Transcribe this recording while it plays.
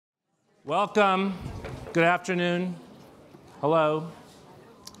Welcome. Good afternoon. Hello.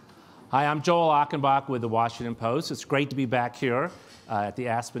 Hi, I'm Joel Achenbach with the Washington Post. It's great to be back here at the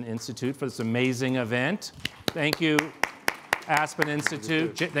Aspen Institute for this amazing event. Thank you, Aspen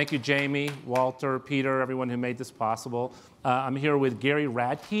Institute. Thank you, Jamie, Walter, Peter, everyone who made this possible. I'm here with Gary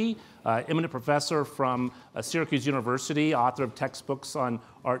Radke, eminent professor from Syracuse University, author of textbooks on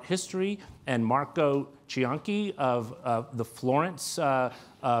art history, and Marco Cianchi of the Florence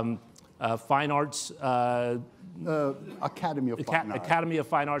Fine Arts Academy of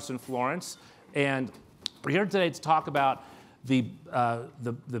Fine Arts in Florence, and we're here today to talk about the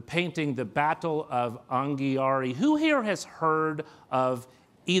painting, the Battle of Anghiari. Who here has heard of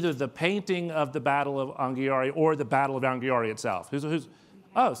either the painting of the Battle of Anghiari or the Battle of Anghiari itself?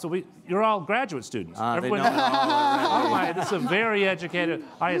 Oh, so you're all graduate students. Everyone, oh my, this is a very educated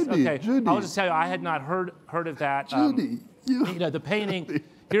audience. Judy. I'll just tell you, I had not heard of that. Judy, you know, the painting.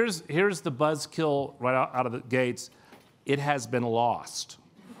 Here's the buzzkill right out of the gates. It has been lost.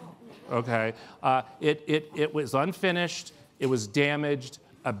 Okay, it was unfinished. It was damaged,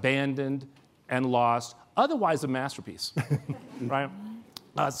 abandoned, and lost. Otherwise, a masterpiece, right?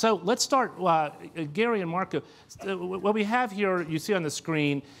 So let's start, Gary and Marco. What we have here, you see on the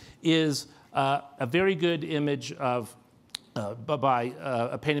screen, is a very good image of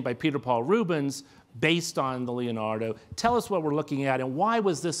a painting by Peter Paul Rubens, based on the Leonardo. Tell us what we're looking at, and why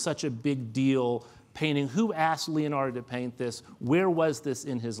was this such a big deal painting? Who asked Leonardo to paint this? Where was this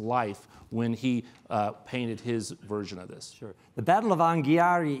in his life when he painted his version of this? Sure. The Battle of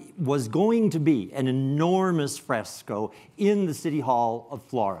Anghiari was going to be an enormous fresco in the City Hall of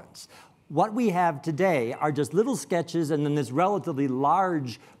Florence. What we have today are just little sketches and then this relatively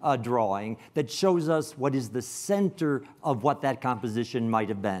large drawing that shows us what is the center of what that composition might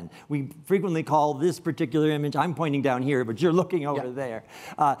have been. We frequently call this particular image, I'm pointing down here, but you're looking over there,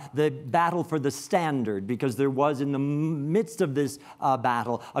 the battle for the standard, because there was in the midst of this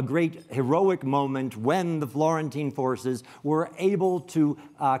battle a great heroic moment when the Florentine forces were able to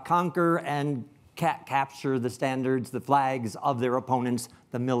conquer and capture the standards, the flags of their opponents,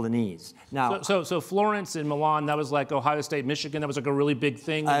 the Milanese. Now, so Florence and Milan, that was like Ohio State, Michigan. That was like a really big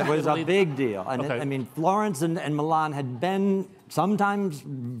thing. It was a big deal. And okay. I mean, Florence and Milan had been sometimes,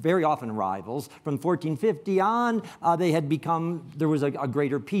 very often rivals. From 1450 on, they had become, there was a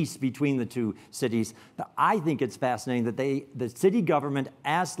greater peace between the two cities. Now, I think it's fascinating that the city government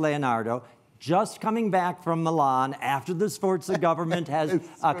asked Leonardo, just coming back from Milan after the Sforza government has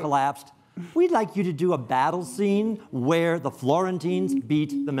collapsed, we'd like you to do a battle scene where the Florentines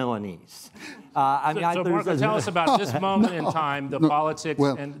beat the Milanese. Marco, tell us about this moment in time, the politics,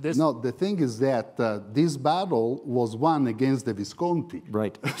 and this. No, the thing is that this battle was won against the Visconti.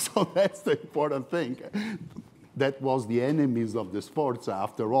 Right. So that's the important thing. That was the enemies of the Sforza,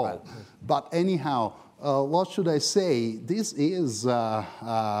 after all. Right. But anyhow, what should I say? This is like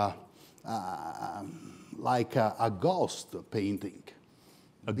a ghost painting.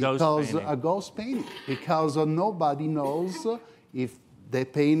 A ghost painting, because nobody knows if the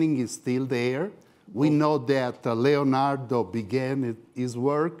painting is still there. We know that Leonardo began his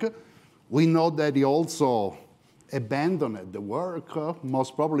work. We know that he also abandoned the work,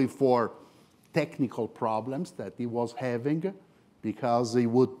 most probably for technical problems that he was having, because he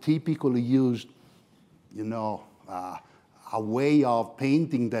would typically use, you know, a way of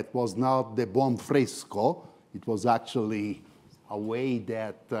painting that was not the buon fresco. It was actually a way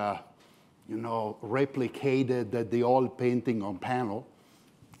that, you know, replicated the old painting on panel,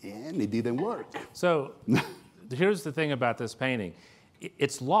 and it didn't work. So here's the thing about this painting.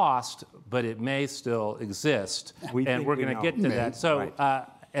 It's lost, but it may still exist, and we're going to get to that. So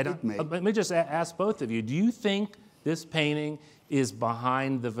let me just ask both of you, do you think this painting is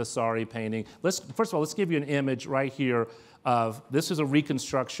behind the Vasari painting? First of all, let's give you an image right here of, this is a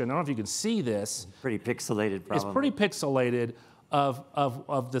reconstruction. I don't know if you can see this. Pretty pixelated, probably. It's pretty pixelated.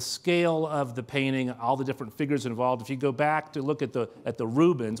 Of the scale of the painting, all the different figures involved. If you go back to look at the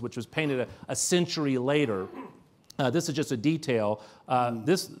Rubens, which was painted a century later, this is just a detail.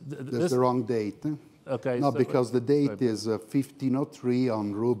 That's the wrong date. Okay. No, because the date is 1503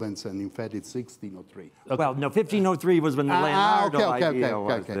 on Rubens, and in fact it's 1603. Okay. Well, no, 1503 was when the Leonardo idea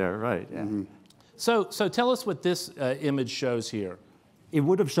was there, right? Yeah. Mm-hmm. So tell us what this image shows here. It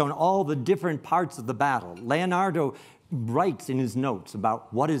would have shown all the different parts of the battle. Leonardo writes in his notes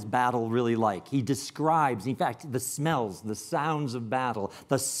about what is battle really like. He describes, in fact, the smells, the sounds of battle,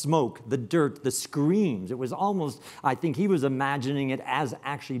 the smoke, the dirt, the screams. It was almost, I think he was imagining it as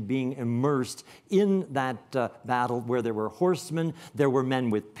actually being immersed in that battle where there were horsemen, there were men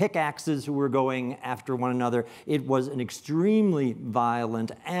with pickaxes who were going after one another. It was an extremely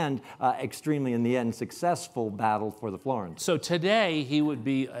violent and extremely, in the end, successful battle for the Florence. So today he would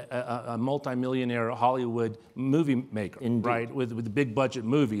be a multimillionaire Hollywood movie maker, Indeed. right? With the big budget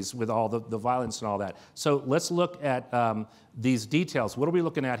movies, with all the violence and all that. So let's look at these details. What are we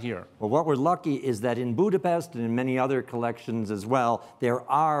looking at here? Well, what we're lucky is that in Budapest and in many other collections as well, there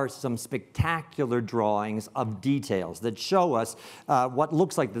are some spectacular drawings of details that show us what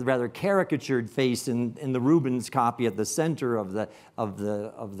looks like the rather caricatured face in the Rubens copy at the center of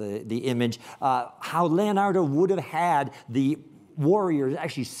the image, how Leonardo would have had the warriors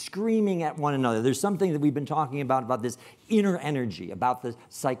actually screaming at one another. There's something that we've been talking about this inner energy, about the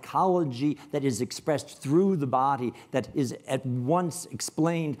psychology that is expressed through the body, that is at once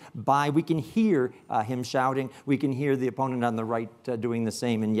explained by, we can hear him shouting, we can hear the opponent on the right doing the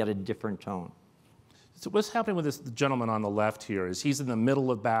same in yet a different tone. So what's happening with this gentleman on the left here? Is he's in the middle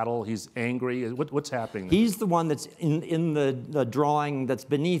of battle? He's angry? What's happening there? He's the one that's in the drawing that's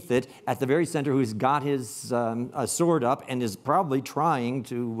beneath it, at the very center, who's got his sword up and is probably trying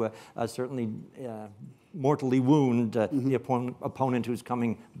to certainly mortally wound the opponent who's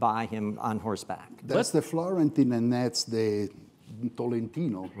coming by him on horseback. That's the Florentine, and that's the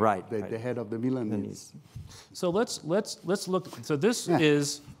Tolentino, right, the head of the Milanese. So let's look. So this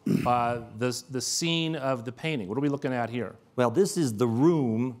is the scene of the painting. What are we looking at here? Well, this is the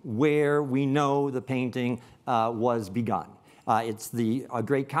room where we know the painting was begun. It's the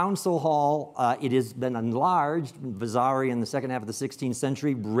great council hall. It has been enlarged. Vasari in the second half of the 16th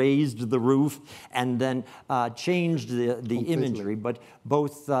century raised the roof and then changed the imagery. But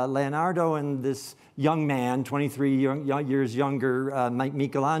both Leonardo and this young man, 23 years younger,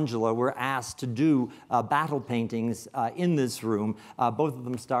 Michelangelo, were asked to do battle paintings in this room. Both of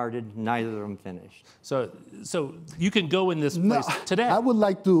them started, neither of them finished. So you can go in this place today. I would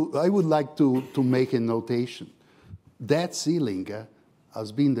like to make a notation. That ceiling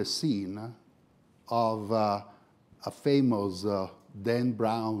has been the scene of a famous Dan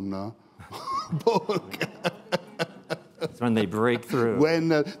Brown book. It's when they break through.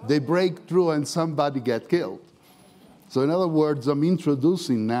 When they break through and somebody gets killed. So in other words, I'm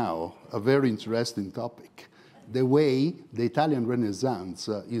introducing now a very interesting topic. The way the Italian Renaissance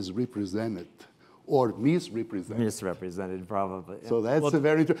is represented or misrepresented. Misrepresented, probably. Yeah. So that's a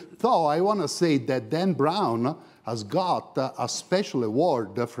very interesting. So I want to say that Dan Brown has got a special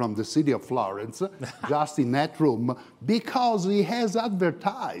award from the city of Florence, just in that room, because he has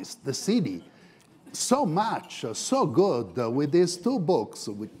advertised the city so much, so good, with these two books,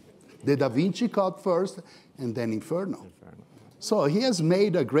 with the Da Vinci Code first, and then Inferno. So he has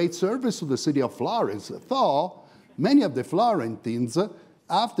made a great service to the city of Florence, though many of the Florentines,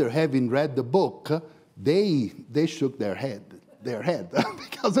 after having read the book, they shook their head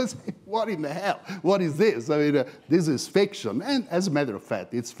because they say, what in the hell? What is this? I mean, this is fiction. And as a matter of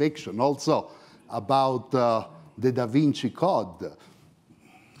fact, it's fiction also about the Da Vinci Code.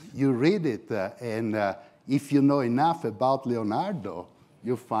 You read it, and if you know enough about Leonardo,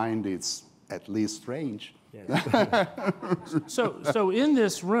 you find it's at least strange. Yes. So in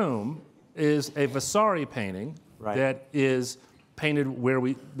this room is a Vasari painting that is painted where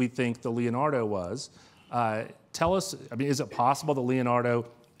we think the Leonardo was. Tell us, I mean, is it possible that Leonardo,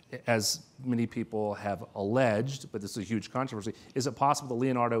 as many people have alleged, but this is a huge controversy, is it possible that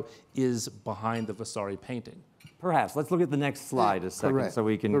Leonardo is behind the Vasari painting? Perhaps. Let's look at the next slide a second so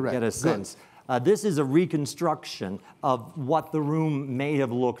we can get a sense. Good. This is a reconstruction of what the room may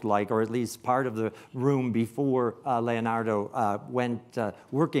have looked like, or at least part of the room before Leonardo went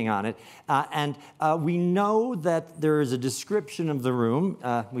working on it. And we know that there is a description of the room.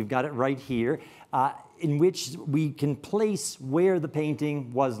 We've got it right here. In which we can place where the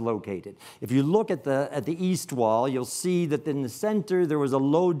painting was located. If you look at the east wall, you'll see that in the center there was a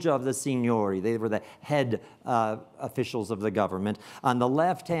loggia of the signori. They were the head officials of the government. On the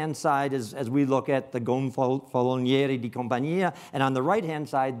left-hand side, as we look at the gonfalonieri di compagnia, and on the right-hand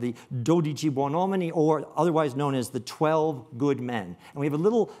side, the dodici buonomini, or otherwise known as the 12 good men. And we have a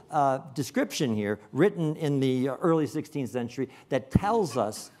little description here, written in the early 16th century, that tells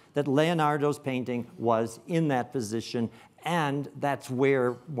us that Leonardo's painting was in that position And that's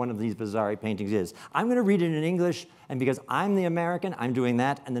where one of these Vasari paintings is. I'm going to read it in English, and because I'm the American, I'm doing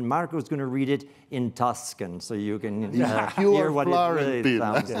that. And then Marco's going to read it in Tuscan, so you can hear what it really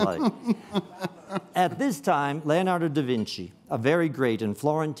sounds like. At this time, Leonardo da Vinci, a very great and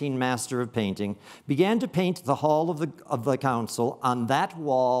Florentine master of painting, began to paint the hall of the council on that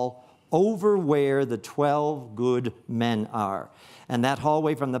wall over where the 12 good men are. And that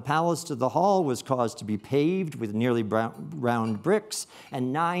hallway from the palace to the hall was caused to be paved with nearly round bricks,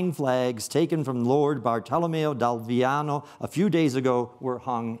 and 9 flags taken from Lord Bartolomeo d'Alviano a few days ago were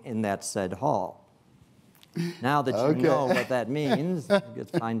hung in that said hall. Now that you know what that means,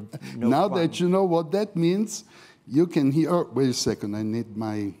 it's fine. Now that you know what that means, you can hear. Oh, wait a second, I need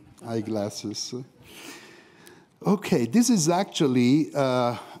my eyeglasses. Okay, this is actually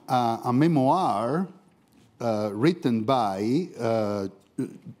a memoir written by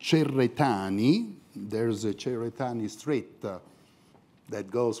Cerretani. There's a Cerretani street that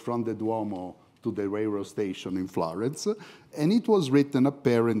goes from the Duomo to the railroad station in Florence. And it was written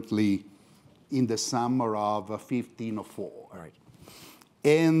apparently in the summer of 1504. Right.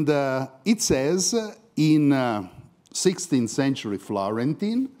 And it says in 16th century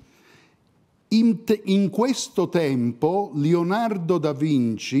Florentine, in questo tempo Leonardo da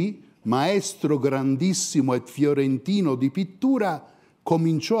Vinci, maestro grandissimo e fiorentino di pittura,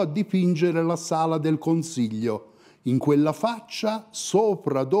 cominciò a dipingere la sala del consiglio, in quella faccia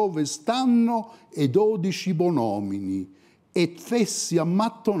sopra dove stanno e 12 bonomini, e fessi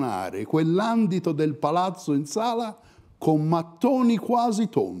ammattonare quell'andito del palazzo in sala con mattoni quasi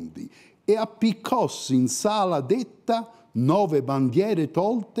tondi, e appiccossi in sala detta 9 bandiere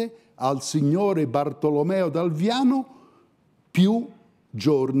tolte al signore Bartolomeo d'Alviano più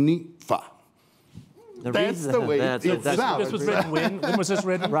giorni fa. That's the way it sounds. This was written when was this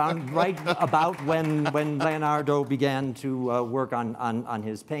written? Right about when Leonardo began to work on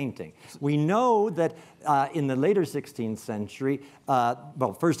his painting. We know that in the later 16th century,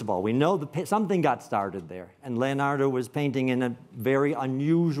 well, first of all, we know something got started there, and Leonardo was painting in a very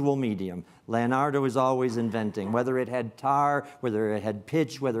unusual medium. Leonardo was always inventing, whether it had tar, whether it had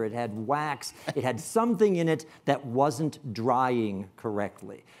pitch, whether it had wax, it had something in it that wasn't drying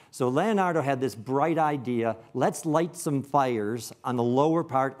correctly. So Leonardo had this bright idea, let's light some fires on the lower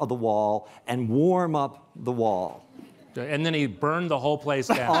part of the wall and warm up the wall. And then he burned the whole place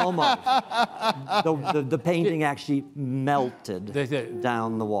down. Almost. The painting actually melted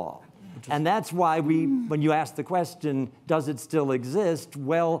down the wall. And that's why when you ask the question, does it still exist?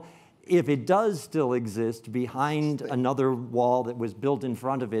 Well, if it does still exist behind another wall that was built in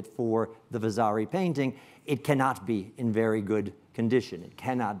front of it for the Vasari painting, it cannot be in very good condition. It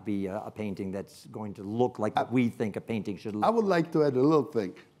cannot be a painting that's going to look like what we think a painting should look like. I would like to add a little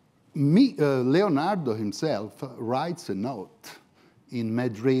thing. Leonardo himself writes a note in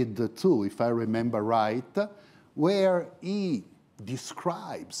Madrid too, if I remember right, where he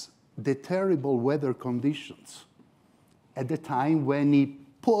describes the terrible weather conditions at the time when he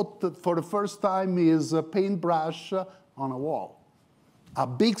put, for the first time, his paintbrush on a wall. A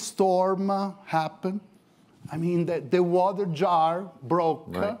big storm happened. I mean, the water jar broke.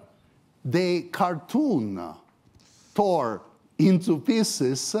 Right. The cartoon tore into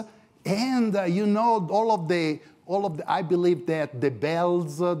pieces. And, you know, all of the, I believe that the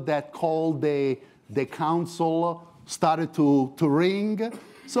bells that called the council started to ring.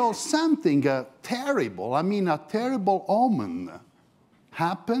 So something terrible, I mean, a terrible omen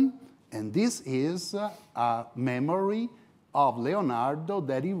happened. And this is a memory of Leonardo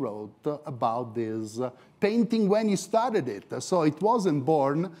that he wrote about this painting when he started it. So it wasn't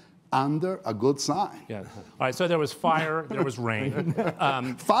born under a good sign. Yeah. All right, so there was fire, there was rain.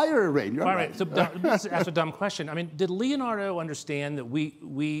 Fire and rain, you're all right. So let's ask a dumb question. I mean, did Leonardo understand that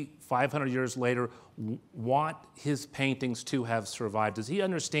we 500 years later want his paintings to have survived? Does he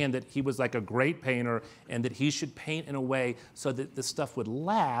understand that he was like a great painter and that he should paint in a way so that the stuff would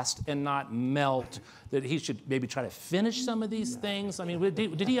last and not melt, that he should maybe try to finish some of these things? I mean,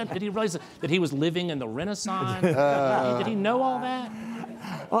 did he realize that he was living in the Renaissance? Did he know all that?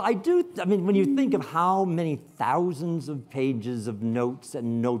 Well, I mean, when you think of how many thousands of pages of notes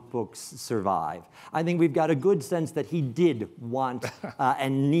and notebooks survive, I think we've got a good sense that he did want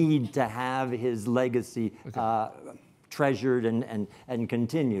and need to have his legacy treasured and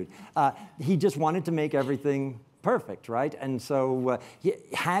continued. He just wanted to make everything perfect, right? And so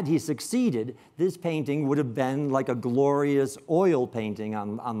had he succeeded, this painting would have been like a glorious oil painting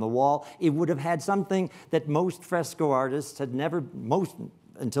on the wall. It would have had something that most fresco artists had never,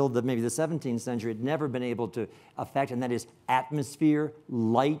 until maybe the 17th century, had never been able to affect, and that is atmosphere,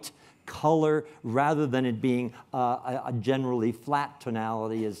 light, color rather than it being a generally flat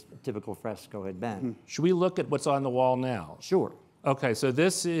tonality as typical fresco had been. Should we look at what's on the wall now? Sure. Okay, so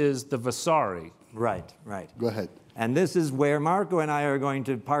this is the Vasari. Right, right. Go ahead. And this is where Marco and I are going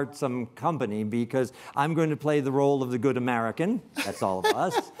to part some company, because I'm going to play the role of the good American, that's all of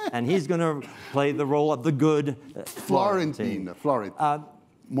us, and he's going to play the role of the good Florentine. Florentine.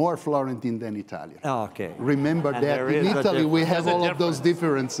 More Florentine than Italian. Okay. Remember And that there in is a Italy we have There's a all of those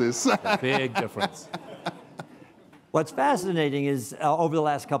differences. Big difference. What's fascinating is over the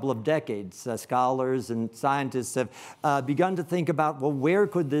last couple of decades, scholars and scientists have begun to think about, well, where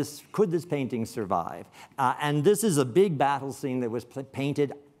could this painting survive? And this is a big battle scene that was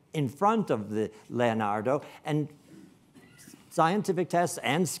painted in front of the Leonardo, and scientific tests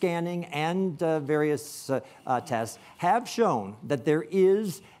and scanning and various tests have shown that there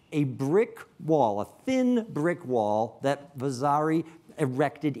is a brick wall, a thin brick wall that Vasari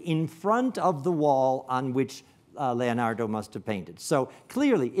erected in front of the wall on which Leonardo must have painted. So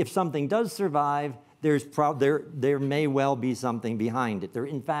clearly, if something does survive, there may well be something behind it.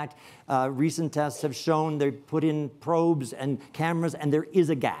 In fact, recent tests have shown they put in probes and cameras, and there is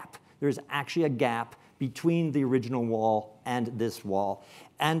a gap. There's actually a gap between the original wall and this wall.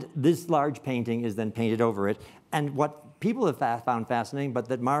 And this large painting is then painted over it. And what people have found fascinating, but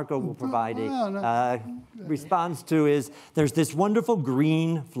that Marco will provide a response to, is there's this wonderful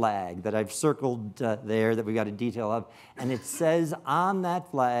green flag that I've circled there that we got a detail of, and it says on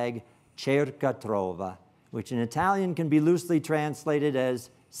that flag, cerca trova, which in Italian can be loosely translated as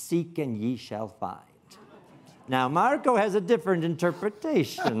seek and ye shall find. Now, Marco has a different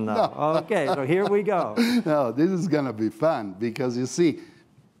interpretation, though. No. Okay, so here we go. No, this is going to be fun, because you see,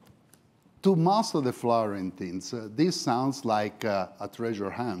 to most of the Florentines, this sounds like a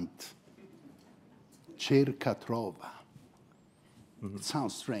treasure hunt. Cerca trova. It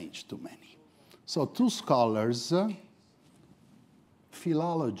sounds strange to many. So two scholars,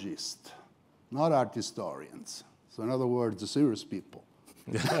 philologists, not art historians. So in other words, serious people.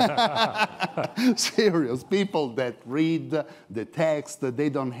 Serious people that read the text, they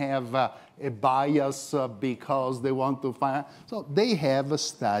don't have a bias because they want to find. So they have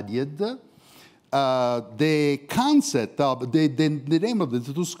studied the concept of, the name of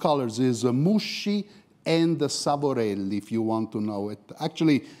the two scholars is Musci and Savorelli, if you want to know it.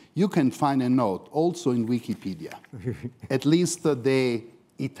 Actually, you can find a note also in Wikipedia, at least the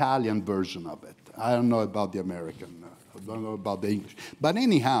Italian version of it. I don't know about the American. I don't know about the English. But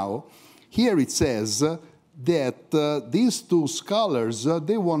anyhow, here it says that these two scholars,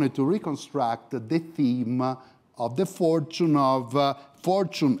 they wanted to reconstruct the theme of the fortune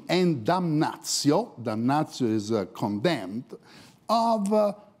and damnatio. Damnatio is condemned, of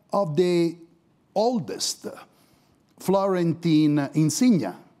the oldest Florentine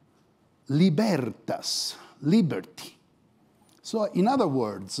insignia, libertas, liberty. So in other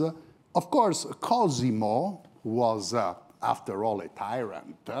words, of course, Cosimo was, after all, a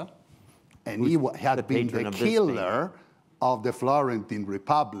tyrant, and he had been the killer of the Florentine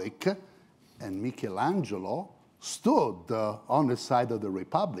Republic, and Michelangelo stood on the side of the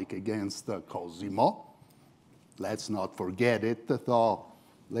Republic against Cosimo. Let's not forget it, though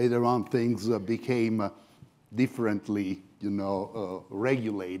later on things became differently,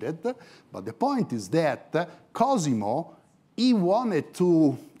 regulated. But the point is that Cosimo, he wanted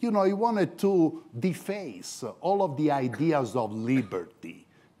to, he wanted to deface all of the ideas of liberty,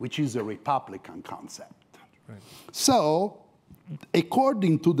 which is a Republican concept. Right. So,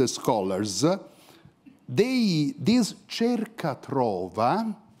 according to the scholars, this cerca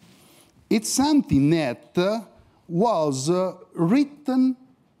trova, it's something that was written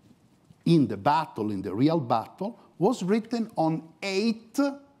in the battle, in the real battle, was written on 8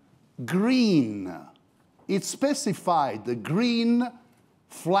 green. It specified the green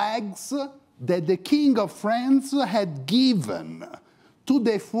flags that the King of France had given to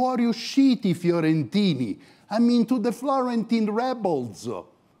the fuoriusciti Fiorentini, I mean to the Florentine rebels,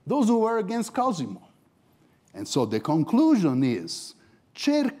 those who were against Cosimo. And so the conclusion is,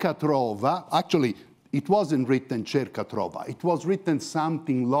 cerca trova, actually it wasn't written cerca trova, it was written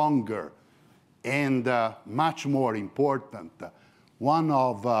something longer and much more important, one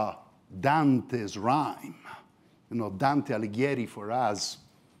of Dante's rhyme. Dante Alighieri for us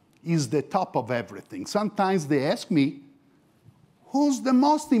is the top of everything. Sometimes they ask me, who's the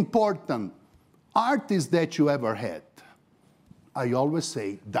most important artist that you ever had? I always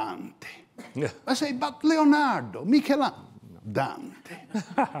say Dante. I say, but Leonardo, Michelangelo, Dante.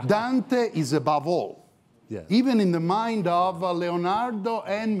 Dante is above all. Yes. even in the mind of Leonardo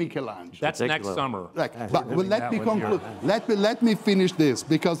and Michelangelo. That's next summer. Like, but let me conclude. Let me finish this,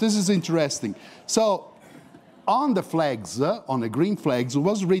 because this is interesting. So, on the flags, on the green flags,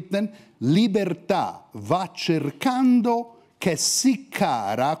 was written, Libertà va cercando che si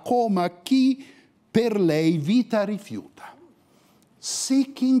cara come chi per lei vita rifiuta.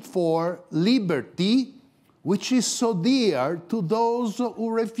 Seeking for liberty, which is so dear to those who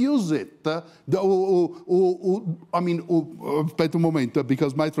refuse it. Aspetta un momento,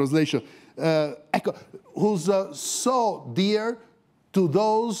 because my translation, who's so dear to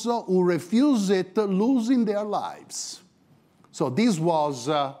those who refuse it, losing their lives. So this was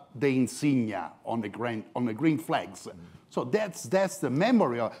the insignia on the green flags. So that's the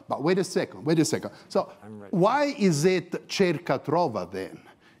memory of, but wait a second. So why is it cerca trova then?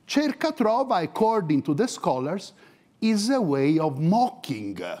 Cerca trova, according to the scholars, is a way of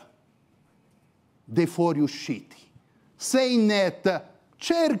mocking the fuoriusciti, saying that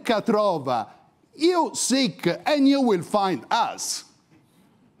cerca trova, you seek and you will find us.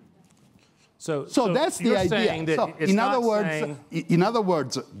 So that's the idea. So in other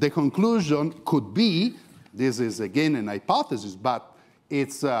words, the conclusion could be, this is again an hypothesis, but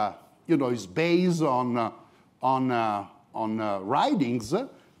it's it's based on writings.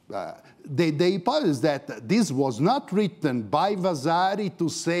 The hypothesis that this was not written by Vasari to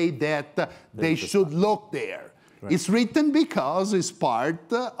say that they should look there. Right. It's written because it's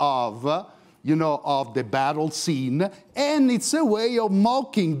part of of the battle scene, and it's a way of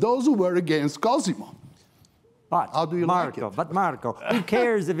mocking those who were against Cosimo. But how do you like it? But Marco, who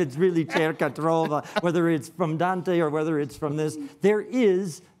cares if it's really cerca trova, whether it's from Dante or whether it's from this? There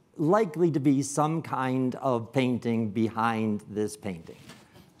is likely to be some kind of painting behind this painting.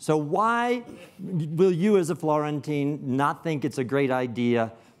 So why will you as a Florentine not think it's a great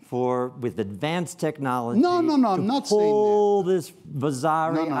idea with advanced technology I'm not pull this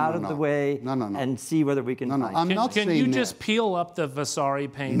Vasari out of the way and see whether we can find it? Can you just peel up the Vasari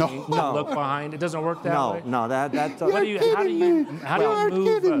painting and look behind? It doesn't work that way? No, that's... How do you move?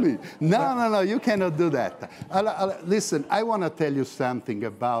 Kidding me. No, you cannot do that. Listen, I want to tell you something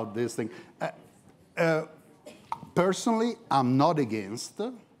about this thing. Personally, I'm not against.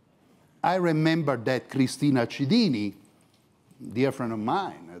 I remember that Cristina Cidini, dear friend of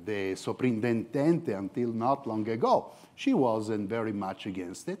mine, the soprintendente until not long ago, she wasn't very much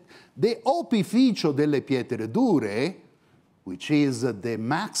against it. The Opificio delle Pietre Dure, which is the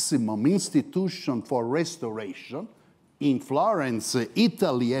maximum institution for restoration in Florence,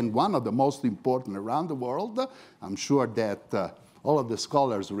 Italy, and one of the most important around the world, I'm sure that all of the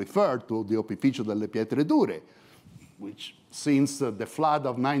scholars refer to the Opificio delle Pietre Dure, which since the flood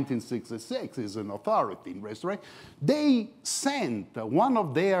of 1966 is an authority in restoration. They sent one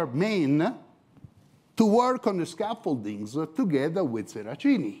of their men to work on the scaffoldings together with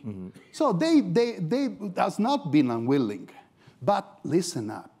Seracini. Mm-hmm. So they has not been unwilling. But listen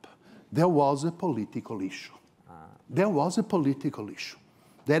up, there was a political issue. There was a political issue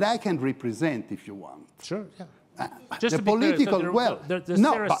that I can represent if you want. Sure, yeah. Just the political,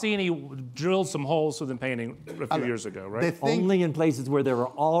 Seracini drilled some holes through the painting a few years ago, right? Only in places where there were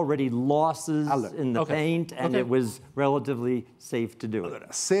already losses in the paint, and it was relatively safe to do it.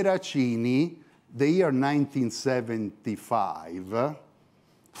 Seracini, the year 1975,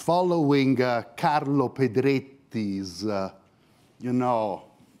 following Carlo Pedretti's,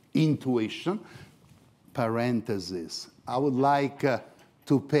 intuition, parenthesis, I would like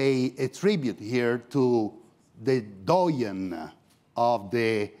to pay a tribute here to the doyen of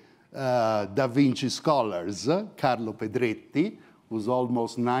the Da Vinci scholars, Carlo Pedretti, who's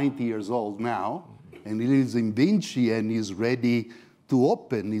almost 90 years old now, and he lives in Vinci and is ready to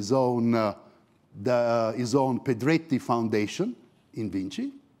open his own Pedretti Foundation in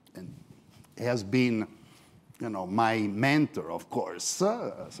Vinci, and he has been, my mentor, of course.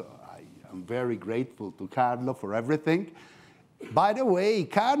 So I am very grateful to Carlo for everything. By the way,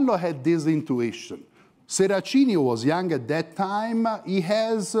 Carlo had this intuition. Seracini was young at that time. He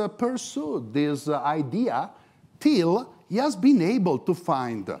has pursued this idea till he has been able to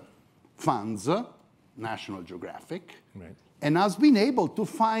find funds, National Geographic, and has been able to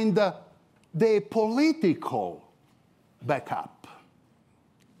find the political backup.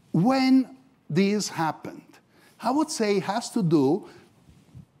 When this happened, I would say it has to do,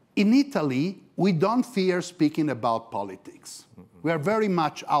 in Italy, we don't fear speaking about politics. We are very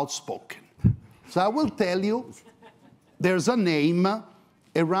much outspoken. So I will tell you, there's a name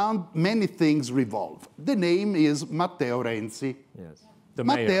around many things revolve. The name is Matteo Renzi. Yes.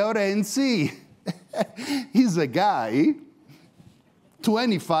 Matteo Renzi is a guy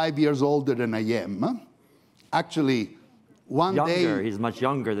 25 years older than I am, Actually, one Younger, day... he's much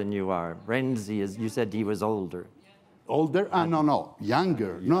younger than you are. Renzi, you said he was older. Older? No,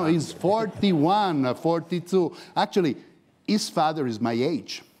 younger. No, he's 41, 42. Actually, his father is my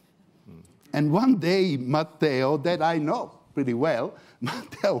age. And one day, Matteo, that I know pretty well,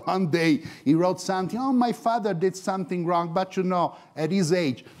 Matteo, one day he wrote something, oh, my father did something wrong, but you know, at his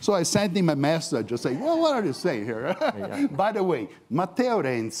age. So I sent him a message, just saying, well, what are you saying here? Yeah. By the way, Matteo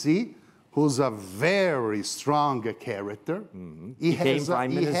Renzi, who's a very strong character, he has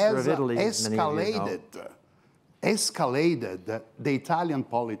escalated the Italian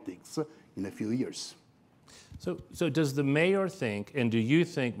politics in a few years. So does the mayor think, and do you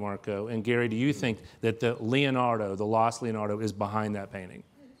think, Marco, and Gary, do you think that the Leonardo, the lost Leonardo, is behind that painting?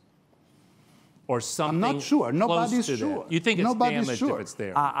 Or something? I'm not sure. Nobody's sure. You think it's damaged if it's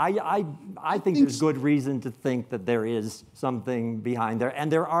there? I think there's good reason to think that there is something behind there.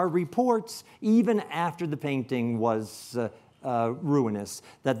 And there are reports, even after the painting was ruinous,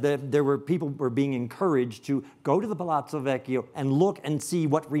 that there were people were being encouraged to go to the Palazzo Vecchio and look and see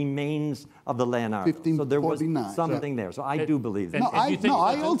what remains of the Leonardo. So there was something there. So I do believe that.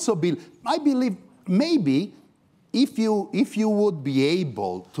 I believe maybe if you would be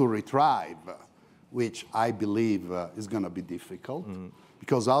able to retrieve, which I believe is going to be difficult,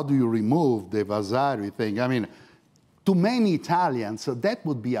 because how do you remove the Vasari thing? I mean, to many Italians, that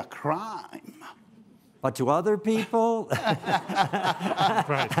would be a crime. But to other people,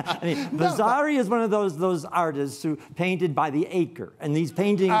 Right. I mean, Vasari is one of those artists who painted by the acre, and these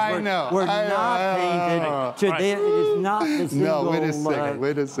paintings were not painted. It is not the single. No,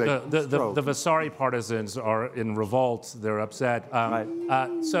 wait a second. The Vasari partisans are in revolt. They're upset.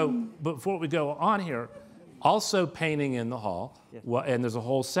 So before we go on here, also painting in the hall, and there's a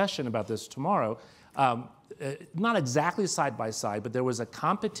whole session about this tomorrow. Not exactly side by side, but there was a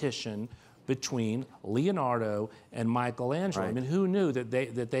competition between Leonardo and Michelangelo. I mean, who knew that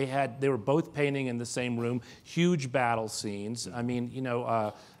they were both painting in the same room, huge battle scenes. I mean,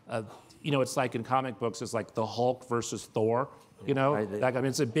 it's like in comic books, it's like the Hulk versus Thor. I mean,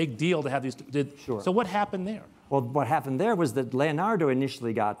 it's a big deal to have these. So what happened there? Well, what happened there was that Leonardo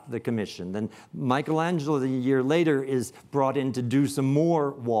initially got the commission. Then Michelangelo, a year later, is brought in to do some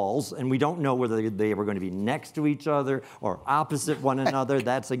more walls, and we don't know whether they were going to be next to each other or opposite one another.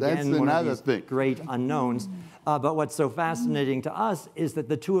 That's, again, one of these great unknowns. But what's so fascinating to us is that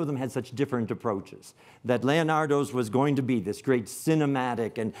the two of them had such different approaches. That Leonardo's was going to be this great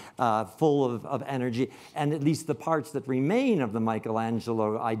cinematic and full of energy, and at least the parts that remain of the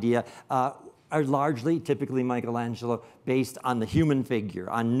Michelangelo idea are largely, typically Michelangelo, based on the human figure,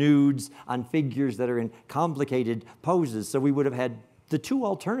 on nudes, on figures that are in complicated poses. So we would have had the two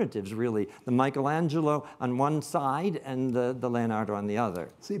alternatives, really, the Michelangelo on one side and the Leonardo on the other.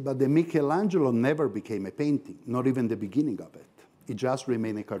 See, but the Michelangelo never became a painting, not even the beginning of it. It just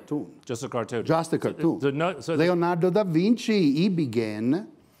remained a cartoon. Just a cartoon. Just a cartoon. Leonardo da Vinci, he began,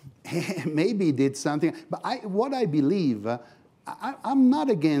 maybe he did something, but what I believe, I'm not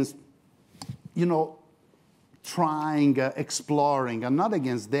against trying, exploring. I'm not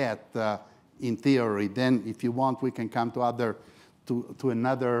against that in theory. Then, if you want, we can come to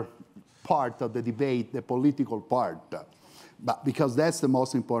another part of the debate, the political part. But because that's the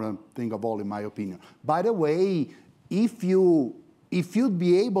most important thing of all, in my opinion. By the way, if you'd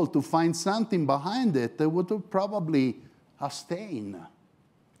be able to find something behind it, it would probably a stain.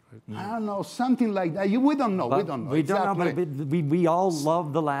 I don't know, something like that. We don't know. We don't know. We don't know, but we all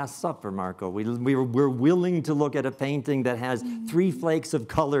love The Last Supper, Marco. We're willing to look at a painting that has 3 flakes of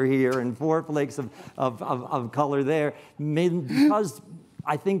color here and 4 flakes of color there, because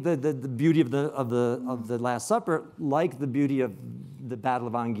I think the beauty of the Last Supper, like the beauty of the Battle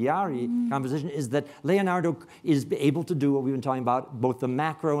of Anghiari composition, is that Leonardo is able to do what we've been talking about, both the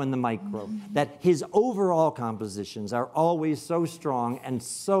macro and the micro. That his overall compositions are always so strong and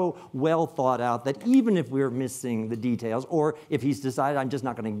so well thought out that even if we're missing the details, or if he's decided I'm just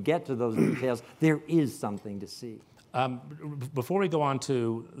not going to get to those details, there is something to see. Before we go on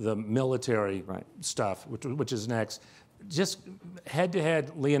to the military stuff, which is next, just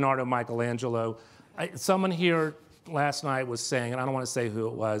head-to-head, Leonardo, Michelangelo. Someone here last night was saying, and I don't want to say who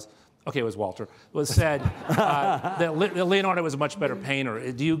it was, okay, it was Walter, said that Leonardo was a much better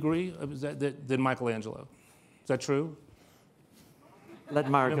painter. Do you agree than Michelangelo? Is that true? let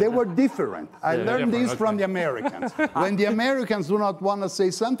Marco. They were different. I learned this from okay. the Americans. When the Americans do not want to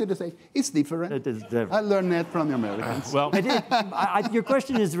say something, they say, it's different. It is different. I learned that from the Americans. Well, Your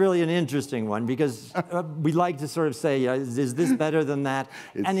question is really an interesting one because we like to sort of say, is this better than that?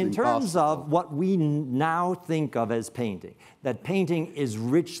 It's and in terms impossible. of what we now think of as painting, that painting is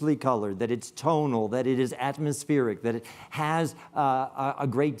richly colored, that it's tonal, that it is atmospheric, that it has a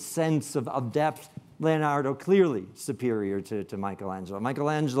great sense of depth, Leonardo clearly superior to Michelangelo.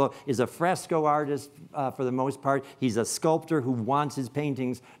 Michelangelo is a fresco artist for the most part. He's a sculptor who wants his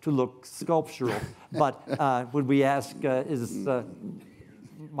paintings to look sculptural. But would we ask, is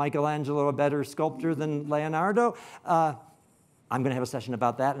Michelangelo a better sculptor than Leonardo? I'm going to have a session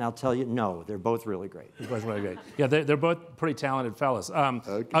about that, and I'll tell you, no, they're both really great. They're both really great. Yeah, they're both pretty talented fellas.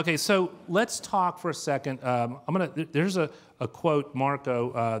 Okay, so let's talk for a second. There's a quote,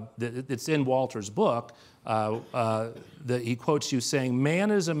 Marco, it's in Walter's book, that he quotes you saying,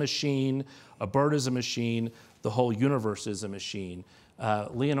 man is a machine, a bird is a machine, the whole universe is a machine.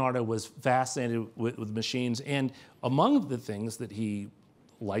 Leonardo was fascinated with machines, and among the things that he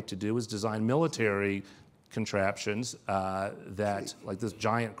liked to do was design military contraptions that, like this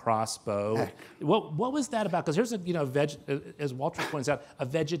giant crossbow. What was that about? Because here's as Walter points out, a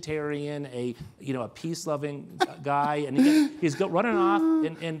vegetarian, a peace-loving guy, and he's running off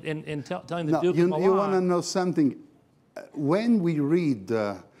and telling the Duke of Milan. You want to know something? When we read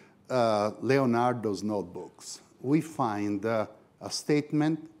Leonardo's notebooks, we find a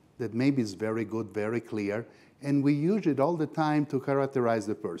statement that maybe is very good, very clear, and we use it all the time to characterize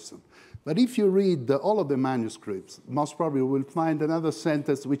the person. But if you read all of the manuscripts, most probably you will find another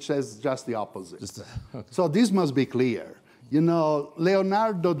sentence which says just the opposite. Okay. So this must be clear.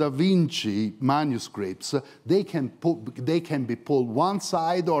 Leonardo da Vinci manuscripts, they can be pulled one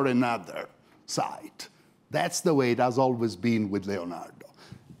side or another side. That's the way it has always been with Leonardo.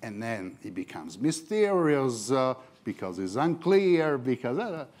 And then he becomes mysterious because he's unclear,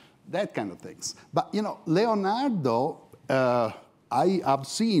 because that kind of things. But, Leonardo, I have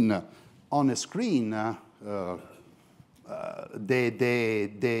seen on a screen the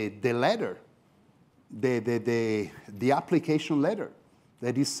letter, the application letter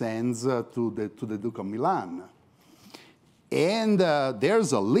that he sends to the Duke of Milan. And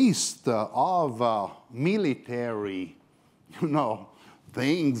there's a list of military,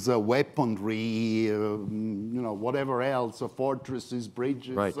 things, weaponry, whatever else, fortresses,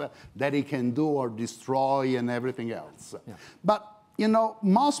 bridges, right, that he can do or destroy and everything else. Yeah. But,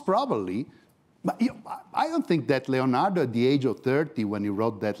 most probably, I don't think that Leonardo at the age of 30, when he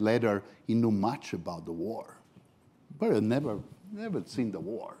wrote that letter, he knew much about the war. But he never seen the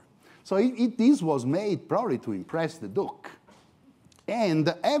war. So this was made probably to impress the Duke.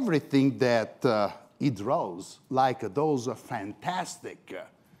 And everything that he draws, like those fantastic,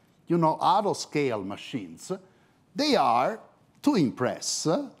 auto-scale machines, they are to impress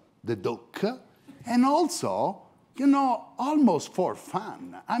the Duke, and also, almost for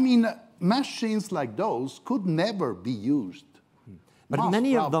fun. I mean, machines like those could never be used. But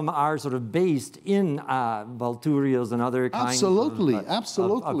many of them are sort of based in Valturios and other kinds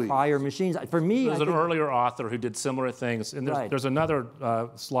of prior machines. For me, there's an earlier author who did similar things, and there's another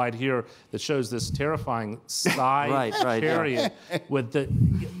slide here that shows this terrifying side chariot with the.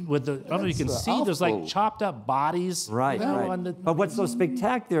 I don't know if you can see. Awful. There's like chopped up bodies. Right. But what's so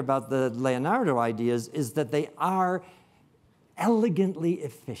spectacular about the Leonardo ideas is that they are elegantly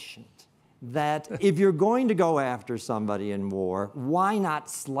efficient. That if you're going to go after somebody in war, why not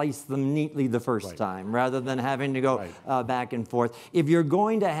slice them neatly the first time rather than having to go back and forth? If you're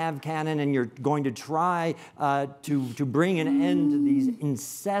going to have cannon and you're going to try to bring an end to these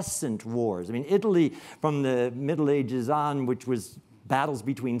incessant wars. I mean, Italy from the Middle Ages on, which was battles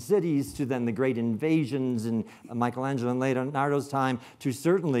between cities, to then the great invasions in Michelangelo and Leonardo's time, to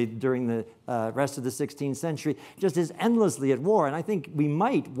certainly during the rest of the 16th century, just is endlessly at war. And I think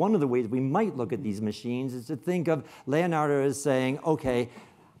one of the ways we might look at these machines is to think of Leonardo as saying, okay,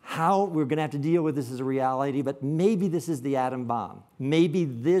 how we're going to have to deal with this as a reality, but maybe this is the atom bomb. Maybe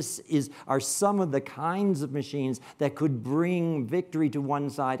are some of the kinds of machines that could bring victory to one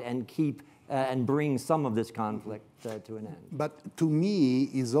side and keep and bring some of this conflict to an end. But to me,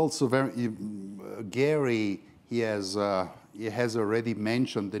 is also very Gary. He has already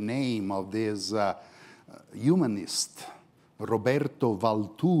mentioned the name of this humanist, Roberto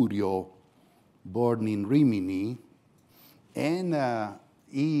Valturio, born in Rimini, and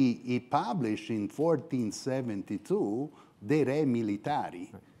he published in 1472 De Re Militari,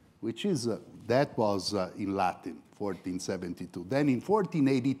 which is that was in Latin, 1472. Then in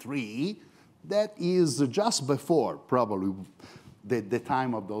 1483. That is just before, probably, the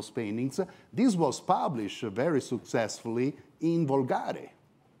time of those paintings. This was published very successfully in Volgare,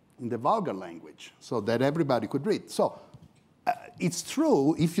 in the vulgar language, so that everybody could read. So it's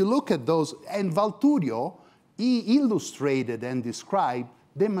true, if you look at those, and Valturio, he illustrated and described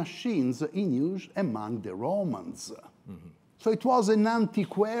the machines in use among the Romans. Mm-hmm. So it was an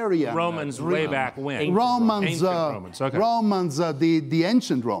antiquarian. Romans way back when? Romans, okay. Romans, the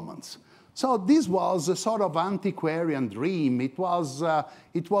ancient Romans. So this was a sort of antiquarian dream. It was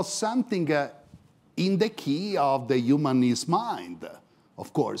something in the key of the humanist mind,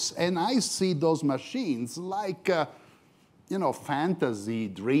 of course. And I see those machines like, fantasy,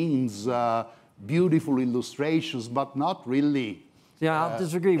 dreams, beautiful illustrations, but not really. Yeah, I'll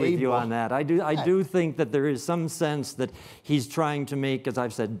disagree with you on that. I do think that there is some sense that he's trying to make, as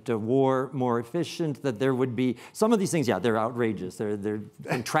I've said, war more efficient, that there would be, some of these things, yeah, they're outrageous, they're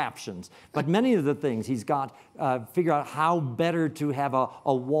contraptions. But many of the things he's got, figure out how better to have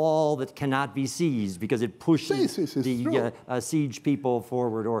a wall that cannot be seized because it pushes the siege people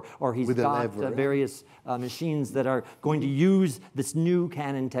forward, or he's got various machines that are going to use this new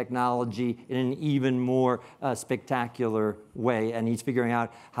cannon technology in an even more spectacular way. And he's figuring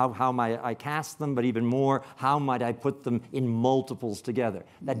out how might I cast them, but even more, how might I put them in multiples together.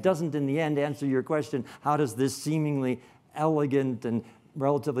 That doesn't, in the end, answer your question, how does this seemingly elegant and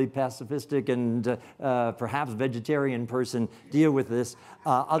relatively pacifistic and perhaps vegetarian person deal with this,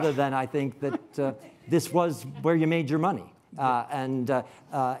 other than I think that this was where you made your money.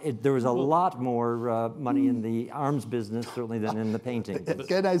 There was a lot more money in the arms business, certainly, than in the painting.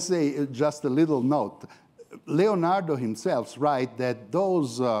 Can I say just a little note? Leonardo himself writes that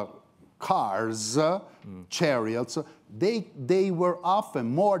those cars, chariots, they were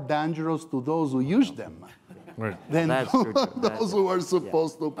often more dangerous to those who used them. Right. Than those who were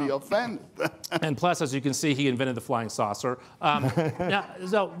supposed to be offended. And plus, as you can see, he invented the flying saucer. Now,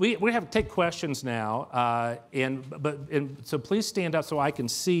 so we have to take questions now, so please stand up so I can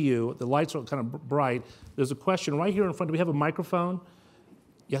see you. The lights are kind of bright. There's a question right here in front. Do we have a microphone?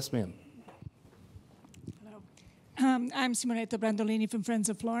 Yes, ma'am. Hello. I'm Simonetta Brandolini from Friends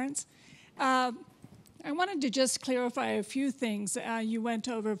of Florence. I wanted to just clarify a few things you went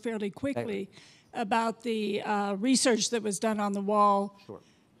over fairly quickly about the research that was done on the wall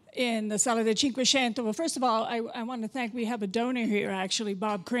in the Sala del Cinquecento. Well, first of all, I want to thank, we have a donor here, actually,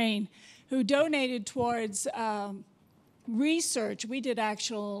 Bob Crane, who donated towards research. We did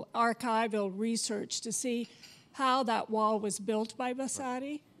actual archival research to see how that wall was built by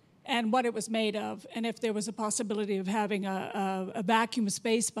Vasari and what it was made of, and if there was a possibility of having a vacuum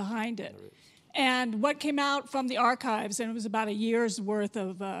space behind it. And what came out from the archives, and it was about a year's worth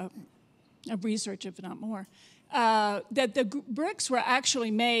of research, if not more, that the bricks were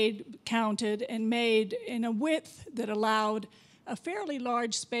actually counted and made in a width that allowed a fairly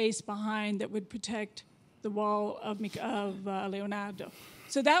large space behind that would protect the wall of Leonardo.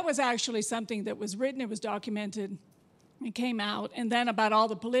 So that was actually something that was written, it was documented, it came out, and then about all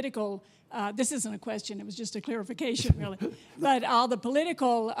the political, this isn't a question, it was just a clarification, really. But all the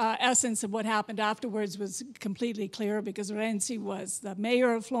political essence of what happened afterwards was completely clear because Renzi was the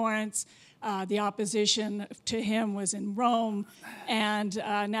mayor of Florence. The opposition to him was in Rome, and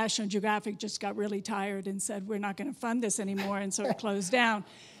National Geographic just got really tired and said, we're not going to fund this anymore, and so it closed down.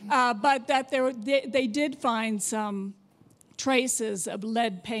 But that they did find some traces of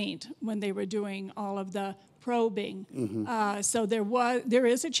lead paint when they were doing all of the probing. Mm-hmm. So there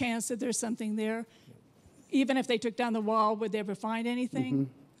is a chance that there's something there. Even if they took down the wall, would they ever find anything?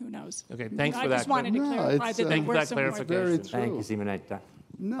 Mm-hmm. Who knows? Okay, thanks for that. I just wanted to clarify that there were some more. Very true. Thank you, Simonetta.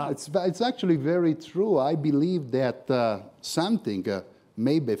 No, it's actually very true. I believe that something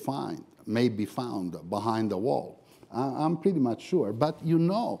may be found behind the wall. I'm pretty much sure. But you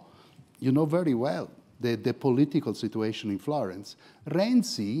know very well the political situation in Florence.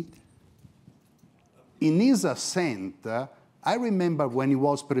 Renzi, in his ascent, I remember when he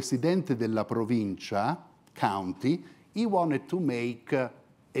was Presidente della Provincia, county, he wanted to make a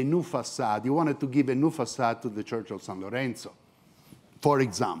new facade. He wanted to give a new facade to the Church of San Lorenzo, for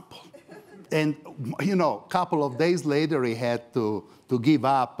example. And, a couple of days later, he had to give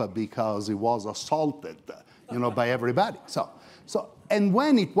up because he was assaulted, by everybody. And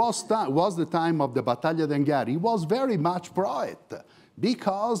when it was the time of the Battaglia d'Anghiari, he was very much pro it.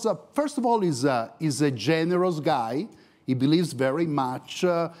 Because, first of all, he's a generous guy. He believes very much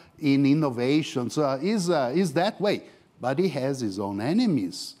in innovations. He's that way. But he has his own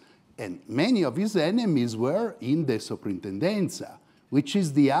enemies. And many of his enemies were in the Soprintendenza, which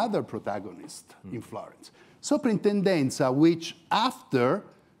is the other protagonist in Florence. Soprintendenza, which after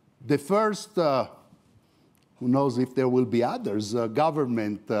the first who knows if there will be others,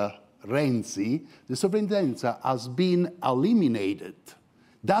 government Renzi, the superintendenza has been eliminated,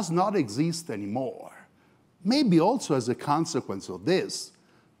 does not exist anymore. Maybe also as a consequence of this,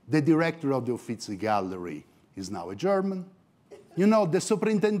 the director of the Uffizi Gallery is now a German. You know, the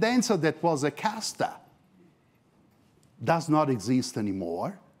superintendenza that was a casta does not exist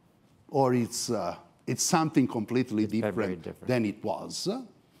anymore, or it's something completely different than it was.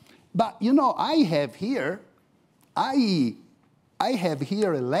 But, you know, I have here a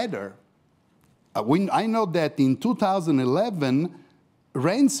letter. I know that in 2011,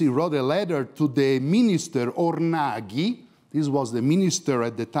 Renzi wrote a letter to the minister Ornaghi, this was the minister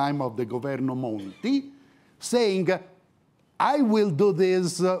at the time of the Governo Monti, saying, I will do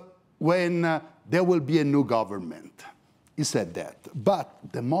this when there will be a new government. He said that. But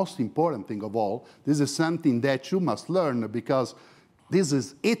the most important thing of all, this is something that you must learn because this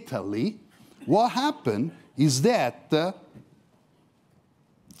is Italy. What happened is that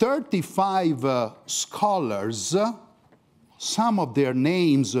 35 scholars, some of their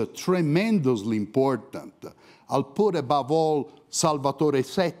names tremendously important. I'll put above all Salvatore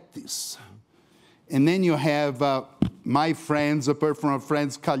Settis. And then you have my friends, personal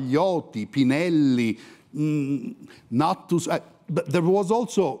friends, Cagliotti, Pinelli, but there was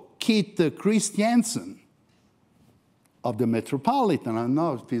also Kit Christiansen of the Metropolitan. I don't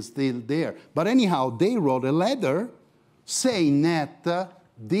know if he's still there. But anyhow, they wrote a letter saying that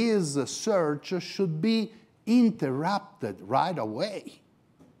this search should be interrupted right away.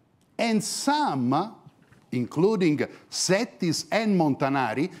 And some, including Settis and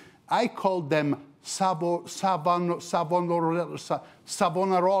Montanari, I call them Savonarola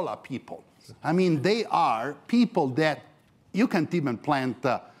people. I mean, they are people that you can't even plant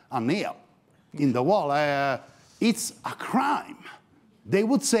a nail in the wall. It's a crime. They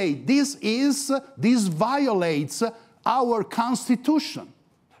would say, this violates our Constitution.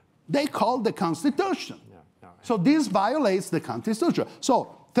 They call the Constitution. So this violates the Constitution.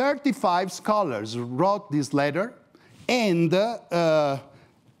 So 35 scholars wrote this letter, and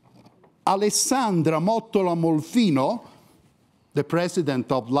Alessandra Mottola Molfino, the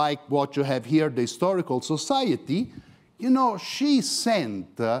president of, like what you have here, the Historical Society, you know, she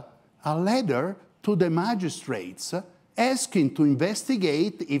sent a letter to the magistrates asking to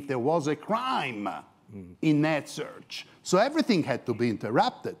investigate if there was a crime in that search. So everything had to be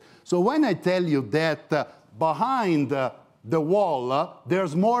interrupted. So when I tell you that behind the wall,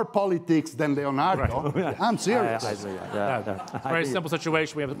 there's more politics than Leonardo, right. I'm serious. Very simple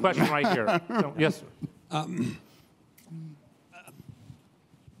situation. We have a question right here. So, yes, sir.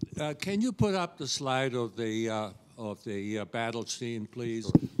 Can you put up the slide of the battle scene,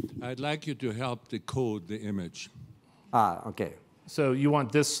 please? I'd like you to help decode the image. Okay. So you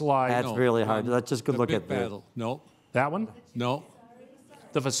want this slide? That's really hard. Let's just go look at the battle. No. That one? No.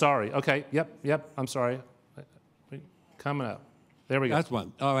 The Vasari. Okay. Yep. I'm sorry. Coming up. There we go. That's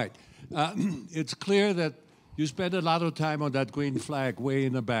one. All right. It's clear that you spent a lot of time on that green flag way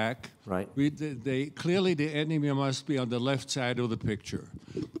in the back. Right. Clearly, the enemy must be on the left side of the picture.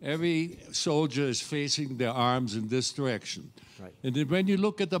 Every soldier is facing their arms in this direction. Right. And then when you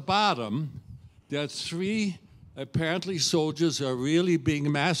look at the bottom, there are 3 apparently soldiers who are really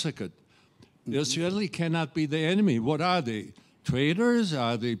being massacred. They certainly cannot be the enemy. What are they? Traitors?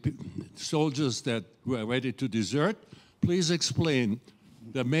 Are they soldiers that were ready to desert? Please explain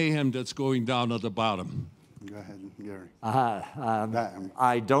the mayhem that's going down at the bottom. Go ahead, Gary.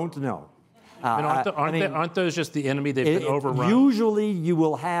 I don't know. Aren't those just the enemy? They've been overrun? Usually you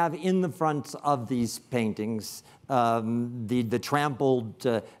will have in the front of these paintings the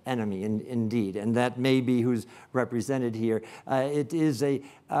trampled enemy, indeed, and that may be who's represented here. It is a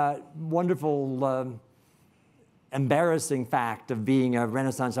wonderful, embarrassing fact of being a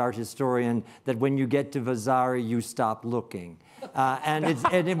Renaissance art historian that when you get to Vasari, you stop looking. And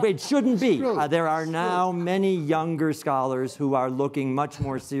it shouldn't be. There are now many younger scholars who are looking much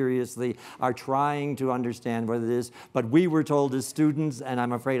more seriously, are trying to understand what it is. But we were told as students, and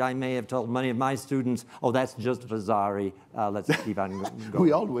I'm afraid I may have told many of my students, oh, that's just Vasari. Let's keep on going.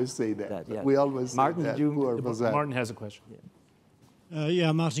 We always say that. Yeah. We always Martin, say that. Martin has a question.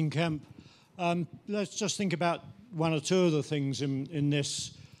 Yeah, Martin Kemp. Let's just think about one or two of the things in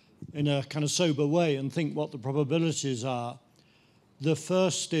a kind of sober way and think what the probabilities are. The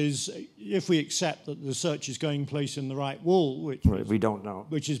first is, if we accept that the search is going place in the right wall, which we don't know,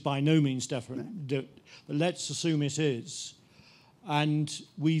 which is by no means definite, but let's assume it is, and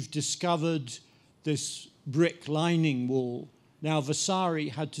we've discovered this brick lining wall. Now, Vasari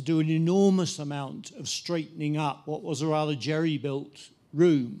had to do an enormous amount of straightening up what was a rather jerry-built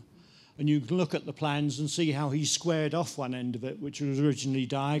room. And you can look at the plans and see how he squared off one end of it, which was originally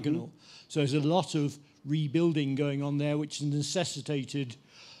diagonal. So there's a lot of rebuilding going on there, which necessitated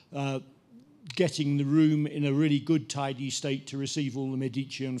getting the room in a really good, tidy state to receive all the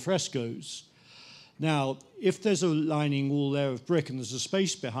Medicean frescoes. Now, if there's a lining wall there of brick and there's a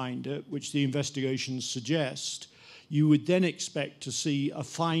space behind it, which the investigations suggest, you would then expect to see a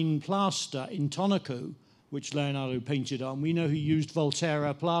fine plaster intonaco, which Leonardo painted on. We know he used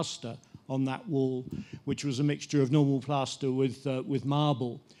Volterra plaster on that wall, which was a mixture of normal plaster with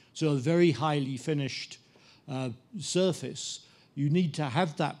marble. So a very highly finished surface. You need to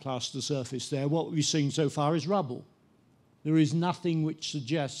have that plaster surface there. What we've seen so far is rubble. There is nothing which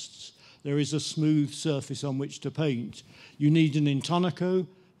suggests there is a smooth surface on which to paint. You need an intonaco,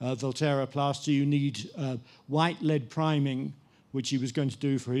 Volterra plaster. You need white lead priming, which he was going to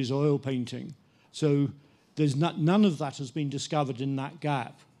do for his oil painting. So there's none of that has been discovered in that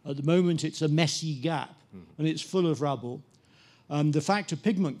gap. At the moment, it's a messy gap, and it's full of rubble. The fact of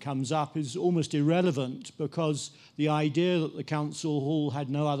pigment comes up is almost irrelevant because the idea that the council hall had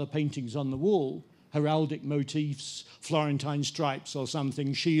no other paintings on the wall, heraldic motifs, Florentine stripes or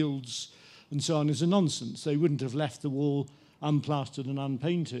something, shields, and so on, is a nonsense. They wouldn't have left the wall unplastered and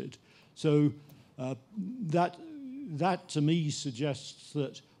unpainted. So that to me suggests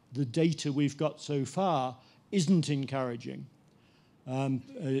that the data we've got so far isn't encouraging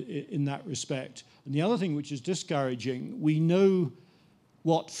in that respect. And the other thing which is discouraging, we know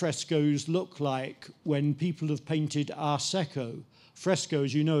what frescoes look like when people have painted ar secco. Fresco,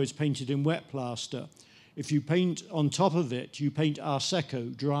 as you know, is painted in wet plaster. If you paint on top of it, you paint ar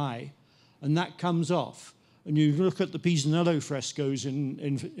secco, dry, and that comes off. And you look at the Pisanello frescoes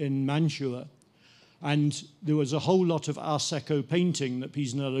in Mantua, and there was a whole lot of ar secco painting that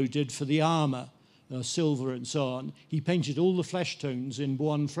Pisanello did for the armor, silver and so on. He painted all the flesh tones in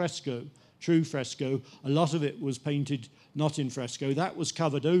buon fresco, true fresco. A lot of it was painted not in fresco. That was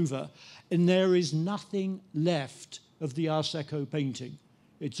covered over, and there is nothing left of the ar secco painting.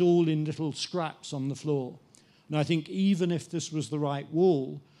 It's all in little scraps on the floor. And I think even if this was the right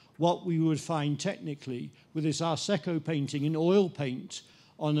wall, what we would find technically with this ar secco painting in oil paint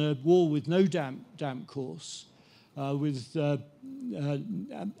on a wall with no damp course, with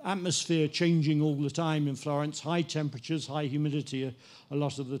atmosphere changing all the time in Florence, high temperatures, high humidity a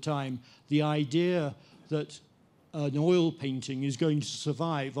lot of the time, the idea that an oil painting is going to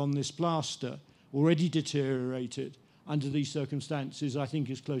survive on this plaster, already deteriorated, under these circumstances, I think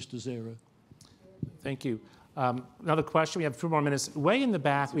is close to zero. Thank you. Another question. We have 2 more minutes. Way in the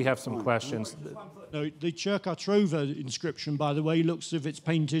back, we have some questions. No, the Cerca Trova inscription, by the way, looks as if it's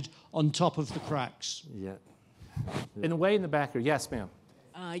painted on top of the cracks. Yeah. In the way in the back here. Yes, ma'am.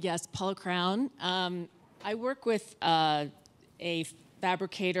 Yes, Paula Crown. I work with a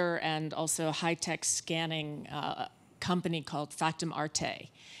fabricator and also a high-tech scanning company called Factum Arte.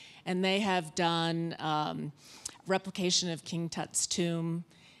 And they have done replication of King Tut's tomb,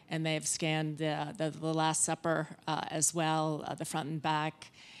 and they have scanned the Last Supper as well, the front and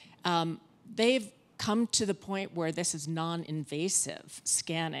back. They've come to the point where this is non-invasive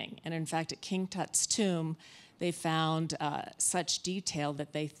scanning. And in fact, at King Tut's tomb, they found such detail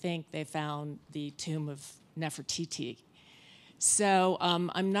that they think they found the tomb of Nefertiti. So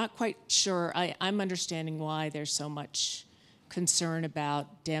I'm not quite sure. I'm understanding why there's so much concern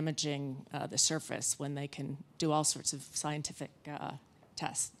about damaging the surface when they can do all sorts of scientific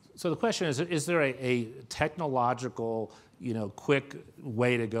tests. So the question is there a technological, quick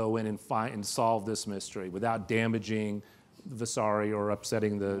way to go in and find and solve this mystery without damaging Vasari or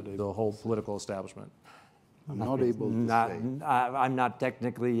upsetting the whole political establishment? I'm not able to say. I'm not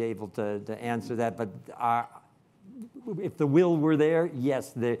technically able to answer that, but if the will were there,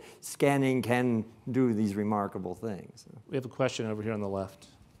 yes, the scanning can do these remarkable things. We have a question over here on the left.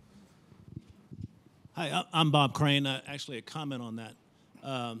 Hi, I'm Bob Crane. Actually, a comment on that.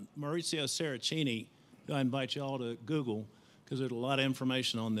 Maurizio Saracini, who I invite you all to Google, because there's a lot of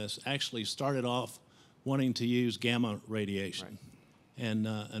information on this, actually started off wanting to use gamma radiation. Right. And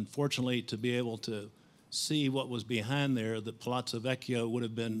unfortunately, to be able to see what was behind there, the Palazzo Vecchio would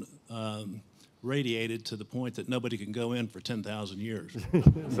have been radiated to the point that nobody can go in for 10,000 years.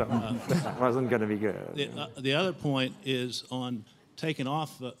 So that wasn't going to be good. The other point is on taking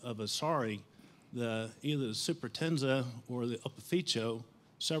off of Vasari, either the Supertenza or the Opificio,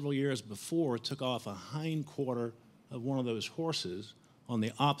 several years before, took off a hind quarter of one of those horses on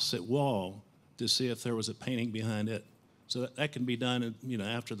the opposite wall to see if there was a painting behind it. So that can be done,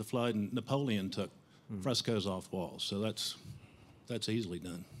 after the flood, and Napoleon took frescoes off walls. So that's easily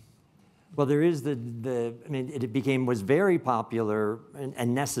done. Well, there is I mean, it was very popular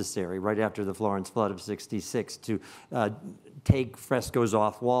and necessary right after the Florence flood of '66 to take frescoes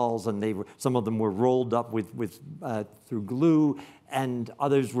off walls, and some of them were rolled up through glue, and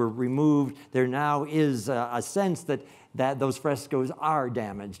others were removed. There now is a sense that those frescoes are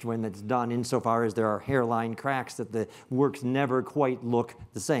damaged when it's done, insofar as there are hairline cracks, that the works never quite look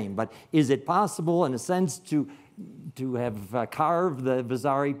the same. But is it possible, in a sense, to have carved the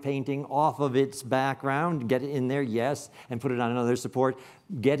Vasari painting off of its background, get it in there, yes, and put it on another support?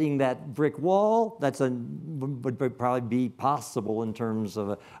 Getting that brick wall, would probably be possible in terms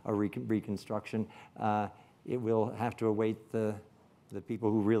of a reconstruction. It will have to await the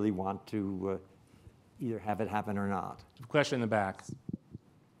people who really want to either have it happen or not. Question in the back.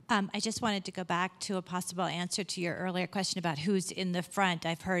 I just wanted to go back to a possible answer to your earlier question about who's in the front.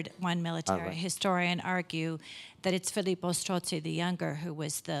 I've heard one military historian argue that it's Filippo Strozzi the Younger who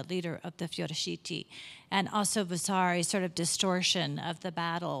was the leader of the Fioresciti. And also Vasari's sort of distortion of the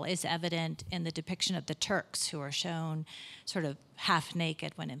battle is evident in the depiction of the Turks, who are shown sort of half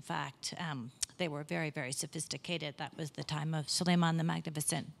naked when in fact they were very, very sophisticated. That was the time of Suleiman the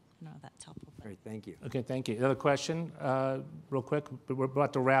Magnificent. I don't know if that's helpful. Great, thank you. Okay, thank you. Another question, real quick? We're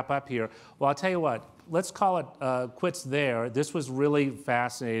about to wrap up here. Well, I'll tell you what, let's call it quits there. This was really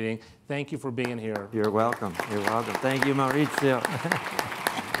fascinating. Thank you for being here. You're welcome. You're welcome. Thank you, Maurizio.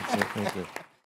 Thank you.